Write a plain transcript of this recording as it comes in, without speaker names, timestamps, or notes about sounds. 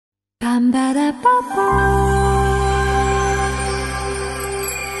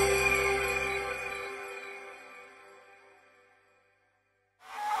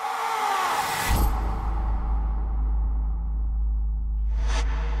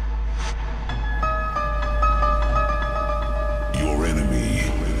Your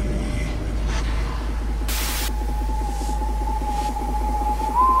enemy.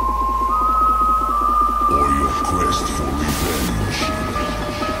 Or your quest for revenge.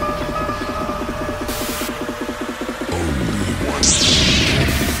 Only one thing can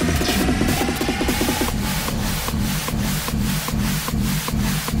defeat you.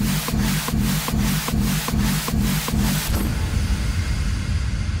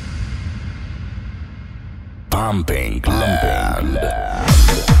 Pumpingland.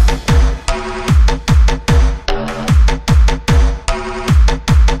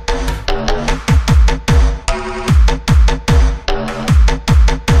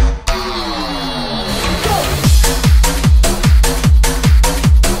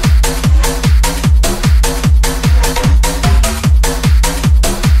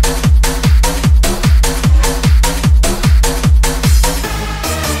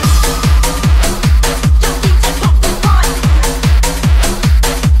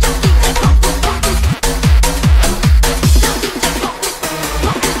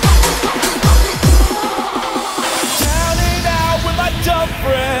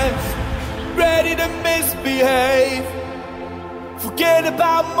 Ready to misbehave. Forget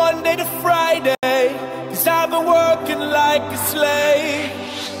about Monday to Friday, 'cause I've been working like a slave.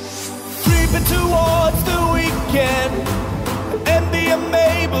 Creeping towards the weekend, and being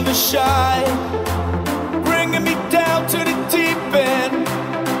able to shine, bringing me down to the deep end.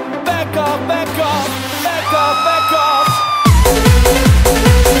 Back off, back off, back off, back off.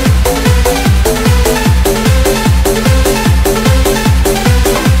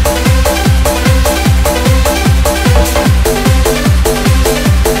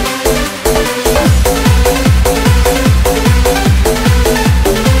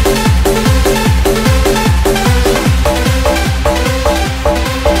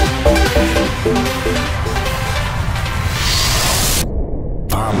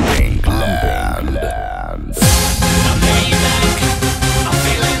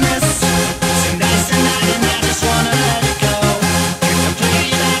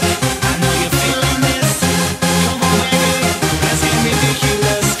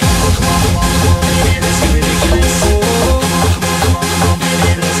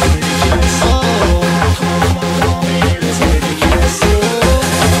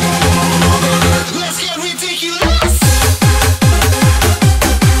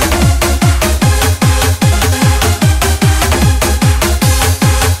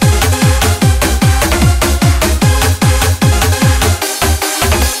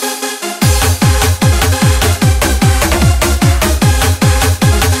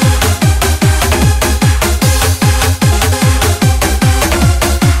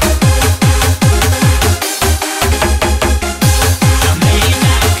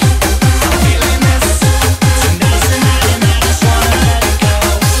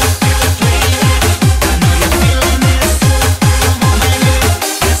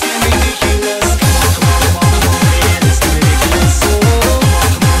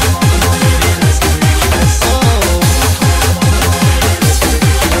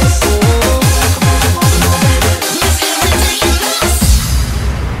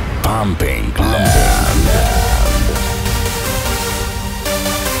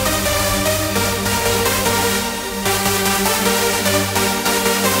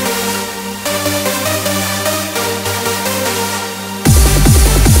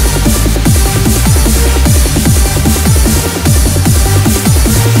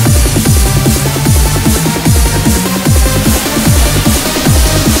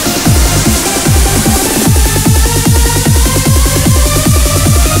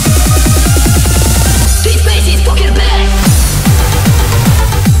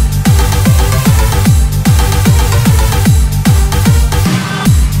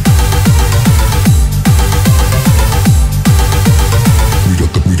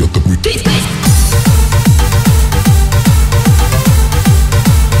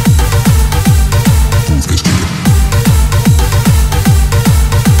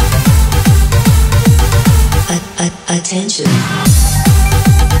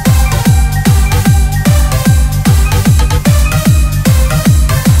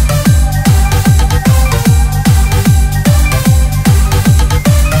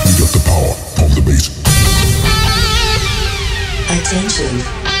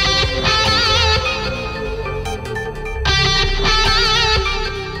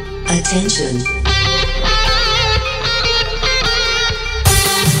 Attention.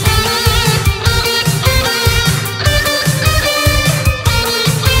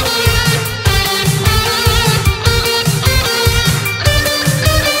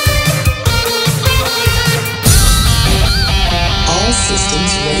 All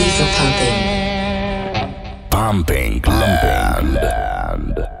systems ready for pumping. Pumpingland.